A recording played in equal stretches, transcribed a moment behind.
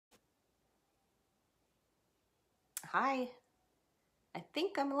Hi. I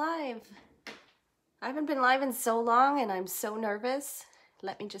think I'm live. I haven't been live in so long and I'm so nervous.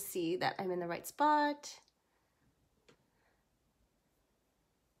 Let me just see that I'm in the right spot.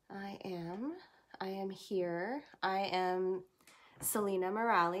 I am here. I am Selena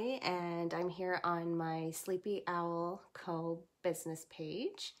Morale and I'm here on my Sleepy Owl Co. business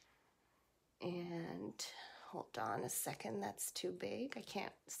page. And hold on a second, that's too big. I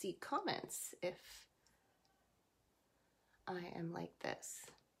can't see comments if I am like this.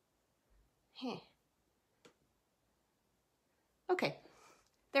 Okay,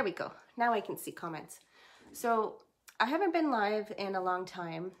 there we go. Now I can see comments. So I haven't been live in a long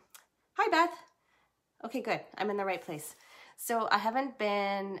time. Hi, Beth. Okay, good. I'm in the right place. So I haven't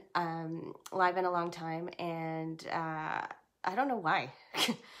been live in a long time, and I don't know why.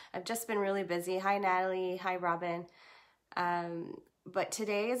 I've just been really busy. Hi, Natalie. Hi, Robin. But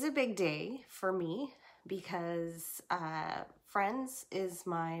today is a big day for me because Friends is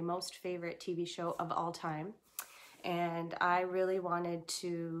my most favorite TV show of all time. And I really wanted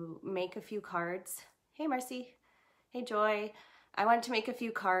to make a few cards. Hey, Marcy. Hey, Joy. I wanted to make a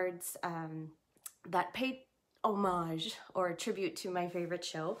few cards that pay homage or tribute to my favorite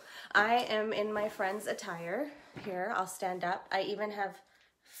show. I am in my Friends attire. Here, I'll stand up. I even have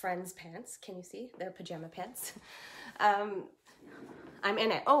Friends pants. Can you see? They're pajama pants. I'm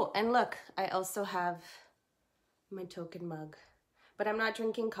in it. Oh, and look, I also have my token mug. But I'm not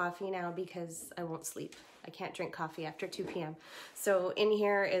drinking coffee now because I won't sleep. I can't drink coffee after 2 p.m. So in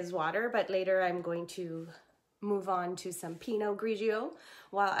here is water, but later I'm going to move on to some Pinot Grigio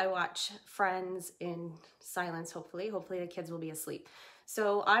while I watch Friends in silence, hopefully. Hopefully the kids will be asleep.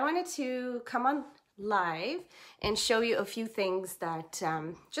 So I wanted to come on live and show you a few things that,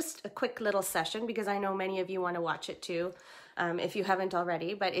 just a quick little session because I know many of you want to watch it too, if you haven't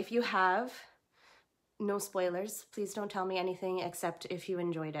already. But if you have, no spoilers. Please don't tell me anything except if you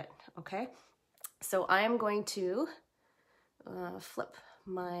enjoyed it, okay? So I am going to flip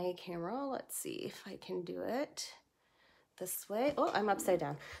my camera. Let's see if I can do it this way. Oh, I'm upside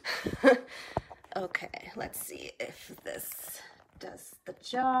down. Okay, let's see if this does the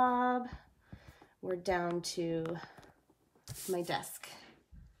job. We're down to my desk.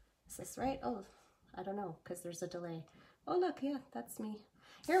 Is this right? Oh, I don't know because there's a delay. Oh, look, yeah, that's me.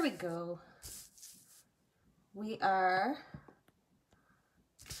 Here we go. We are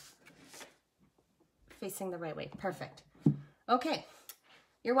facing the right way. Perfect. Okay.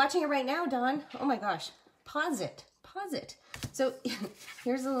 You're watching it right now, Dawn. Oh my gosh. Pause it. Pause it. So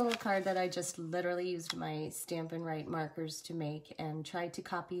here's a little card that I just literally used my Stampin' Up markers to make and tried to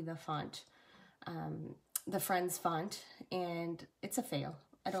copy the font, the Friends font, and it's a fail.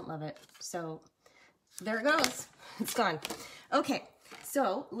 I don't love it. So there it goes. It's gone. Okay.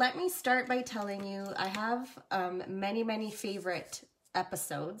 So let me start by telling you I have many favorite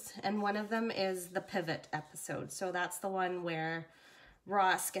episodes, and one of them is the pivot episode. So that's the one where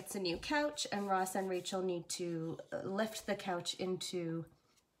Ross gets a new couch and Ross and Rachel need to lift the couch into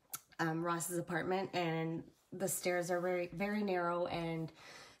Ross's apartment, and the stairs are very narrow, and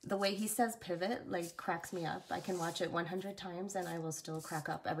the way he says pivot like cracks me up. I can watch it 100 times and I will still crack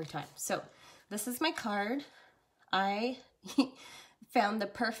up every time. So this is my card. I found the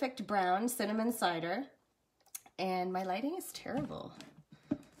perfect brown cinnamon cider, and my lighting is terrible.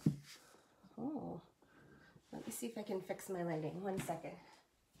 Oh, let me see if I can fix my lighting. 1 second.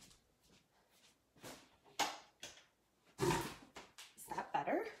 Is that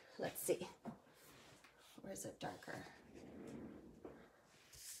better? Let's see. Or is it darker?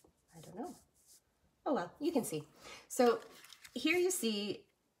 I don't know. Oh well, you can see. So here you see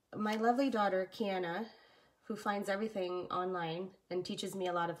my lovely daughter, Kiana, who finds everything online and teaches me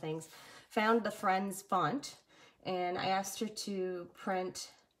a lot of things, found the Friends font, and I asked her to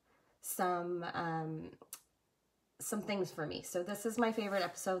print some things for me. So this is my favorite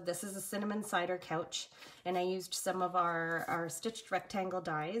episode. This is a cinnamon cider couch, and I used some of our stitched rectangle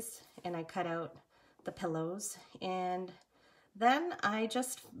dies, and I cut out the pillows, and then I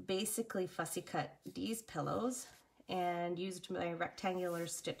just basically fussy cut these pillows and used my rectangular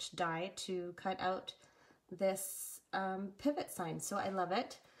stitch die to cut out this pivot sign. So I love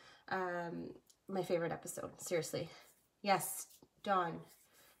it. My favorite episode, seriously. Yes, Dawn,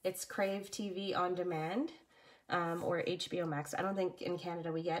 it's Crave TV on demand, or HBO Max. I don't think in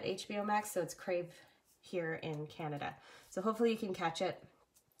Canada we get HBO Max, so it's Crave here in Canada. So hopefully you can catch it.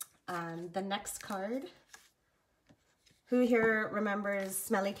 The next card. Who here remembers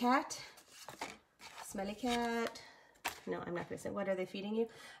Smelly Cat? Smelly Cat. No, I'm not going to say. What are they feeding you?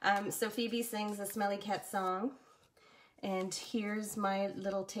 So Phoebe sings a Smelly Cat song. And here's my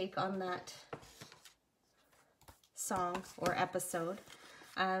little take on that song or episode.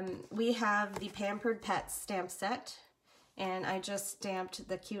 We have the Pampered Pets stamp set, and I just stamped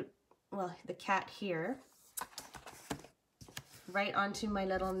the cute, well, the cat here right onto my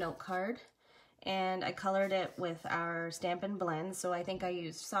little note card, and I colored it with our Stampin' Blend. So I think I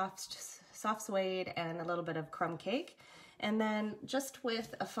used soft suede and a little bit of crumb cake, and then just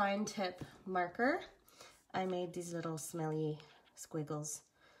with a fine tip marker I made these little smelly squiggles,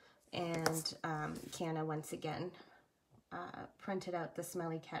 and Kiana once again printed out the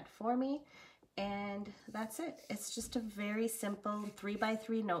smelly cat for me, and that's it. It's just a very simple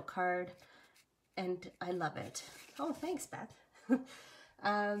 3x3 note card, and I love it. Oh, thanks, Beth.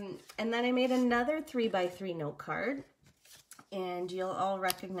 And then I made another 3x3 note card, and you'll all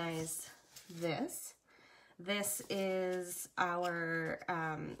recognize this. This is our,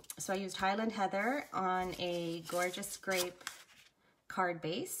 so I used Highland Heather on a gorgeous grape card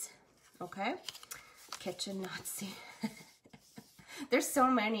base, okay? Kitchen Nazi. There's so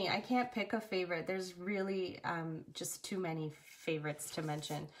many, I can't pick a favorite. There's really just too many favorites to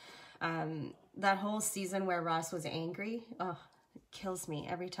mention. That whole season where Ross was angry, oh, it kills me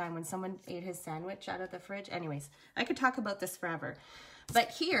every time when someone ate his sandwich out of the fridge. Anyways, I could talk about this forever. But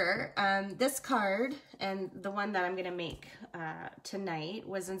here, this card and the one that I'm gonna make tonight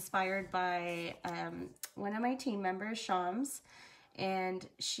was inspired by one of my team members, Shams, and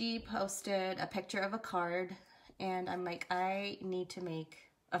she posted a picture of a card, and I'm like, I need to make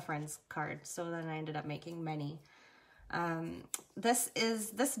a friend's card. So then I ended up making many.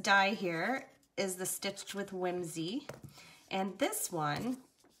 This die here is the Stitched with Whimsy, and this one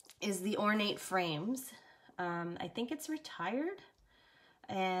is the Ornate Frames. I think it's retired.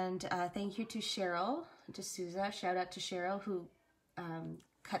 And thank you to Cheryl D'Souza. Shout out to Cheryl, who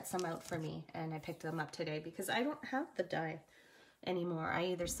cut some out for me, and I picked them up today because I don't have the die anymore. I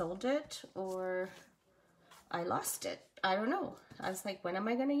either sold it or I lost it. I don't know. I was like, when am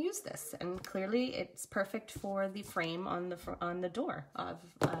I going to use this? And clearly it's perfect for the frame on the door of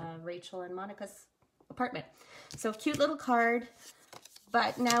Rachel and Monica's apartment. So cute little card.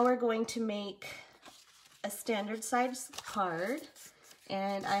 But now we're going to make a standard size card.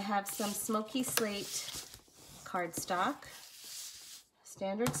 And I have some Smoky Slate cardstock,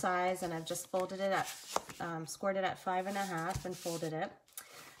 standard size, and I've just folded it up, scored it at 5.5 and folded it.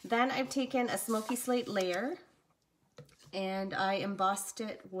 Then I've taken a Smoky Slate layer and I embossed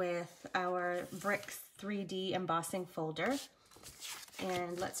it with our Bricks 3D embossing folder.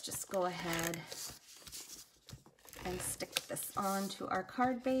 And let's just go ahead and stick this onto our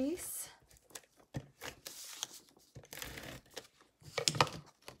card base.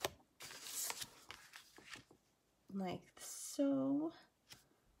 Like so.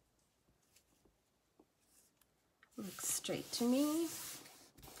 Looks straight to me.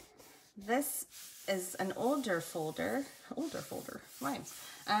 This is an older folder, rhymes,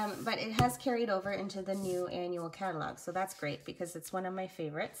 but it has carried over into the new annual catalog, so that's great because it's one of my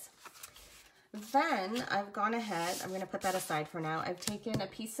favorites. Then I've gone ahead, I'm going to put that aside for now. I've taken a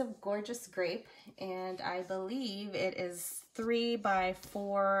piece of gorgeous grape, and I believe it is 3 by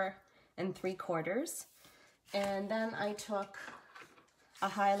 4 3/4. And then I took a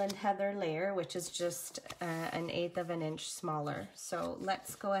Highland Heather layer, which is just 1/8 of an inch smaller. So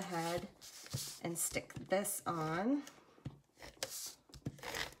let's go ahead and stick this on.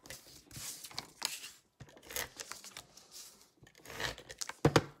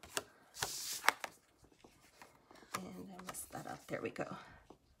 And I messed that up. There we go.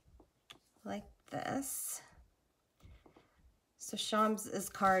 Like this. So Shams'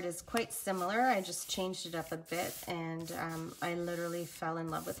 card is quite similar. I just changed it up a bit, and I literally fell in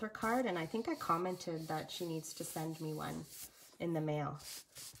love with her card, and I think I commented that she needs to send me one in the mail.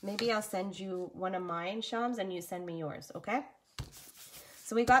 Maybe I'll send you one of mine, Shams, and you send me yours, okay?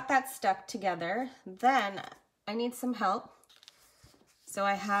 So we got that stuck together. Then I need some help. So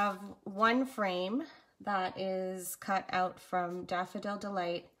I have one frame that is cut out from Daffodil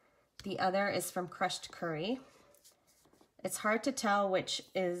Delight. The other is from Crushed Curry. It's hard to tell which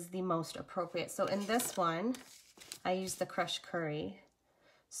is the most appropriate. So in this one, I use the Crushed Curry.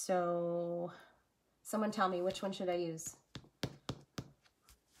 So someone tell me, which one should I use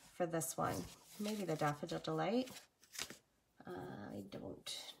for this one? Maybe the Daffodil Delight. I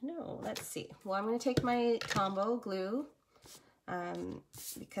don't know. Let's see. Well, I'm going to take my Tombow glue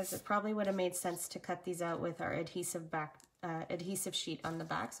because it probably would have made sense to cut these out with our adhesive sheet on the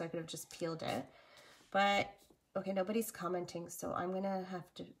back, so I could have just peeled it. But okay, nobody's commenting, so I'm gonna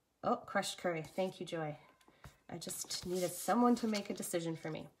have to, oh, Crushed Curry. Thank you, Joy. I just needed someone to make a decision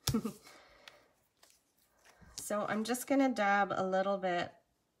for me. So I'm just gonna dab a little bit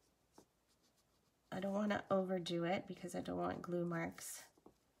I don't want to overdo it because I don't want glue marks.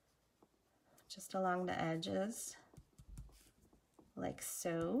 Just along the edges, like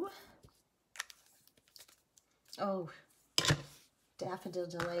so. Oh, Daffodil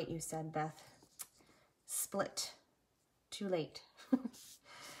Delight, you said, Beth. Split. Too late.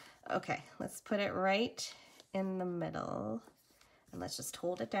 Okay, let's put it right in the middle. And let's just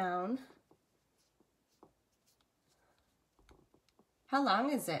hold it down. How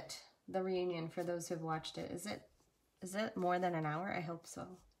long is it, the reunion, for those who've watched it? Is it more than an hour? I hope so.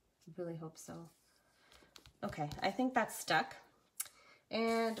 I really hope so. Okay, I think that's stuck.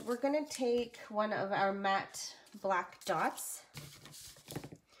 And we're gonna take one of our matte black dots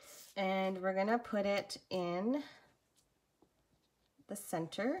and we're gonna put it in the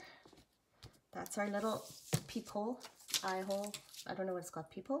center. That's our little peephole, eye hole. I don't know what it's called,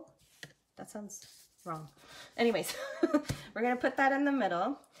 peephole? That sounds wrong. Anyways, we're gonna put that in the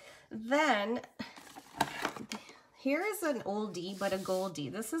middle. Then, here is an oldie, but a goldie.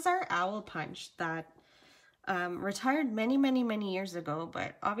 This is our owl punch that retired many years ago,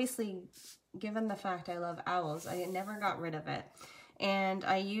 but obviously, given the fact I love owls, I never got rid of it. And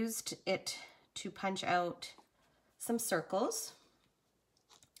I used it to punch out some circles.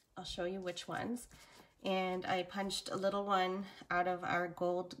 I'll show you which ones. And I punched a little one out of our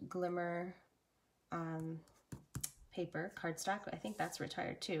gold glimmer paper, cardstock. I think that's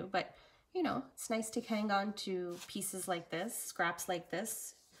retired too, but you know, it's nice to hang on to pieces like this, scraps like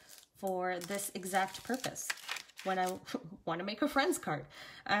this, for this exact purpose when I want to make a friend's card.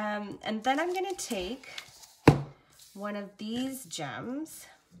 And then I'm going to take one of these gems.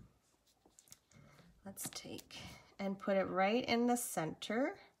 Let's take and put it right in the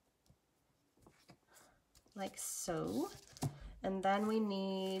center, like so. And then we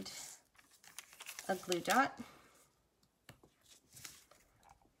need a glue dot.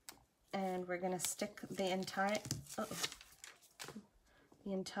 And we're going to stick the entire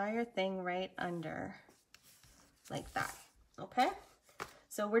thing right under, like that. Okay,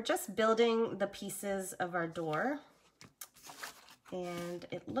 so we're just building the pieces of our door, and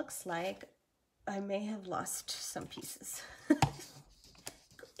it looks like I may have lost some pieces.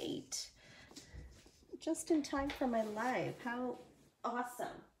 Great, just in time for my live. How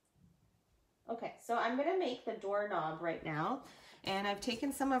awesome. Okay, so I'm gonna make the doorknob right now, and I've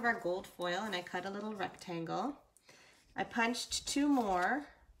taken some of our gold foil and I cut a little rectangle. I punched two more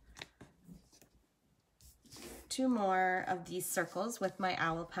of these circles with my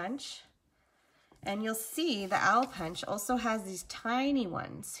owl punch. And you'll see the owl punch also has these tiny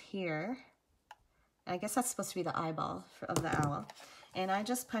ones here. I guess that's supposed to be the eyeball of the owl. And I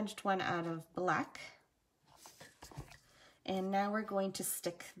just punched one out of black. And now we're going to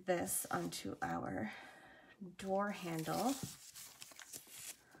stick this onto our door handle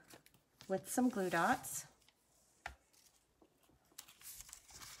with some glue dots.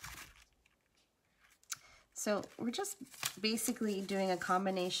 So we're just basically doing a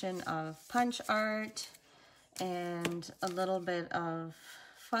combination of punch art and a little bit of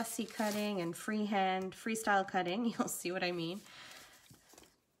fussy cutting and freestyle cutting, you'll see what I mean,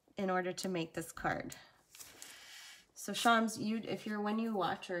 in order to make this card. So Shams, when you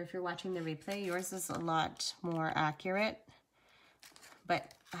watch, or if you're watching the replay, yours is a lot more accurate,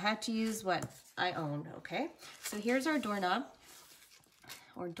 but I had to use what I owned, okay? So here's our doorknob,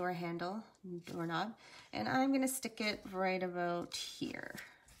 or door handle, doorknob, and I'm gonna stick it right about here.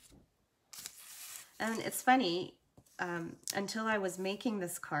 And it's funny, until I was making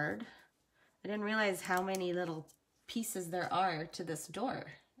this card, I didn't realize how many little pieces there are to this door.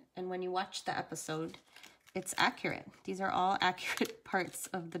 And when you watch the episode, it's accurate. These are all accurate parts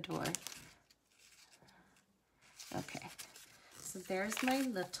of the door. Okay, so there's my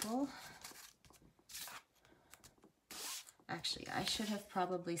little... Actually, I should have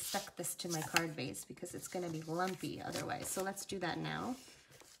probably stuck this to my card base because it's going to be lumpy otherwise. So let's do that now.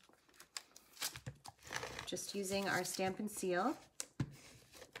 Just using our Stampin' Seal.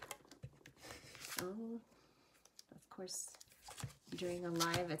 Oh, of course, during a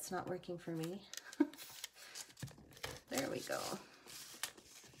live, it's not working for me. There we go.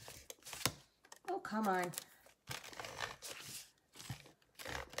 Oh, come on.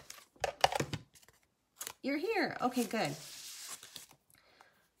 You're here. Okay, good.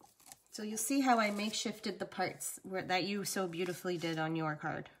 So you'll see how I makeshifted the parts that you so beautifully did on your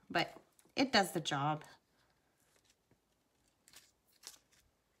card, but it does the job.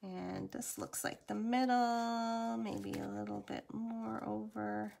 And this looks like the middle, maybe a little bit more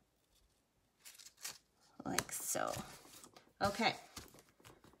over, like so. Okay,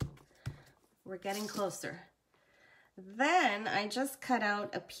 we're getting closer. Then I just cut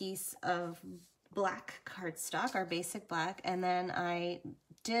out a piece of black cardstock, our basic black, and then I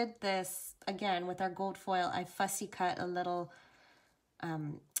did this again with our gold foil. I fussy cut a little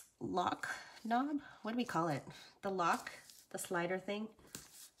lock knob. What do we call it? The lock, the slider thing.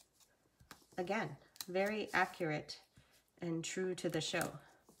 Again, very accurate and true to the show.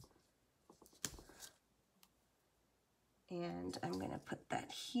 And I'm gonna put that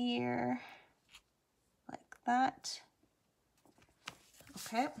here like that.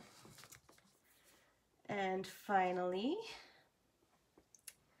 Okay. And finally,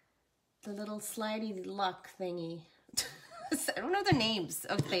 the little slidey lock thingy. I don't know the names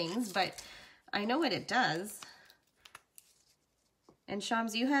of things, but I know what it does. And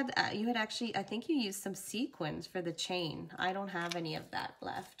Shams, you had actually, I think you used some sequins for the chain. I don't have any of that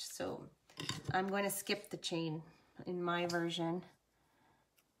left, so I'm going to skip the chain in my version.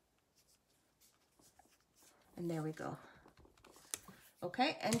 And there we go.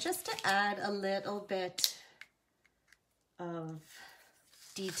 Okay, and just to add a little bit of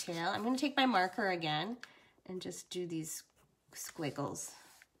detail, I'm going to take my marker again and just do these squiggles.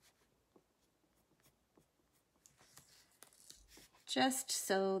 Just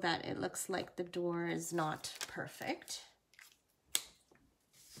so that it looks like the door is not perfect.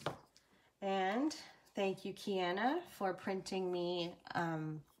 And thank you, Kiana, for printing me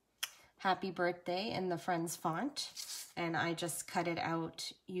happy birthday in the Friends font. And I just cut it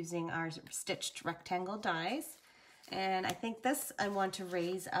out using our stitched rectangle dies. And I think this I want to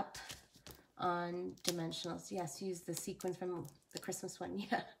raise up on dimensionals. Yes, use the sequins from the Christmas one.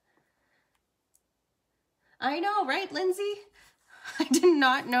 Yeah. I know, right, Lindsay? I did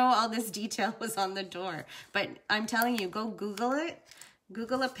not know all this detail was on the door, but I'm telling you, go Google it,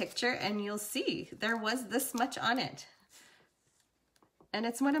 Google a picture, and you'll see there was this much on it. And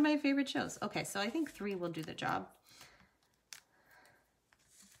it's one of my favorite shows. Okay, so I think 3 will do the job.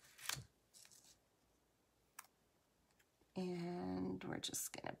 And we're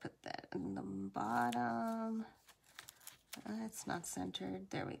just gonna put that in the bottom. It's not centered.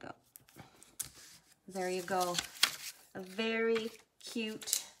 There we go. There you go. A very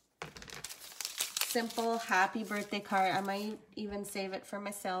cute, simple, happy birthday card. I might even save it for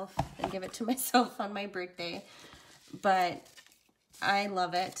myself and give it to myself on my birthday. But I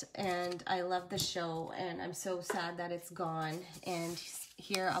love it, and I love the show, and I'm so sad that it's gone. And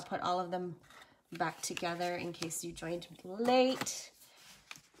here, I'll put all of them back together in case you joined late.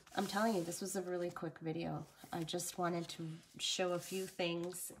 I'm telling you, this was a really quick video. I just wanted to show a few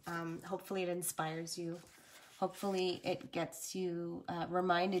things. Hopefully it inspires you. Hopefully it gets you,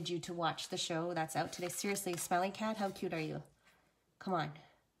 reminded you to watch the show that's out today. Seriously, Smelly Cat, how cute are you? Come on.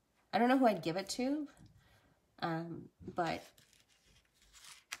 I don't know who I'd give it to, but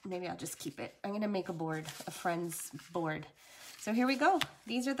maybe I'll just keep it. I'm going to make a board, a friend's board. So here we go.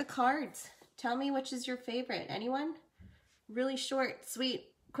 These are the cards. Tell me which is your favorite. Anyone? Really short, sweet,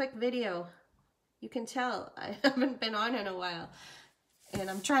 quick video. You can tell I haven't been on in a while. And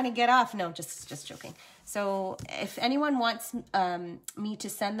I'm trying to get off. No, just joking. So if anyone wants me to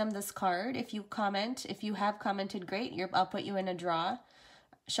send them this card, if you comment, if you have commented, great. I'll put you in a draw.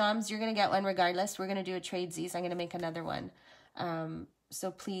 Shams, you're going to get one regardless. We're going to do a tradesies. I'm going to make another one.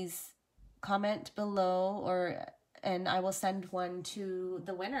 So please comment below, and I will send one to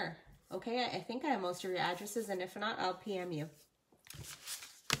the winner. Okay, I think I have most of your addresses, and if not, I'll PM you.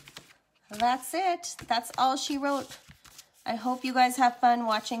 That's it. That's all she wrote. I hope you guys have fun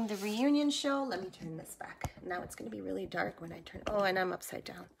watching the reunion show. Let me turn this back. Now it's going to be really dark when I turn. Oh, and I'm upside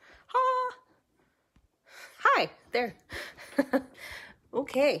down. Ah. Hi, there.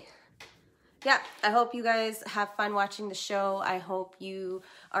 Okay. Yeah, I hope you guys have fun watching the show. I hope you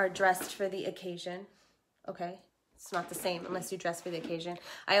are dressed for the occasion. Okay, it's not the same unless you dress for the occasion.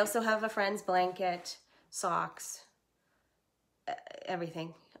 I also have a friend's blanket, socks,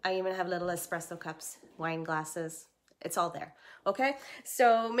 everything. I even have little espresso cups, wine glasses. It's all there. Okay,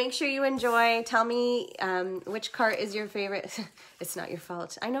 so make sure you enjoy. Tell me which card is your favorite. It's not your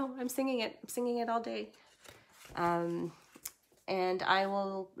fault. I know, I'm singing it. I'm singing it all day. And I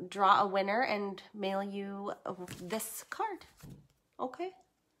will draw a winner and mail you this card. Okay,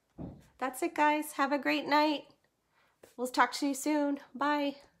 that's it, guys. Have a great night. We'll talk to you soon.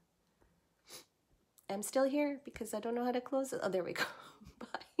 Bye. I'm still here because I don't know how to close it. Oh, there we go.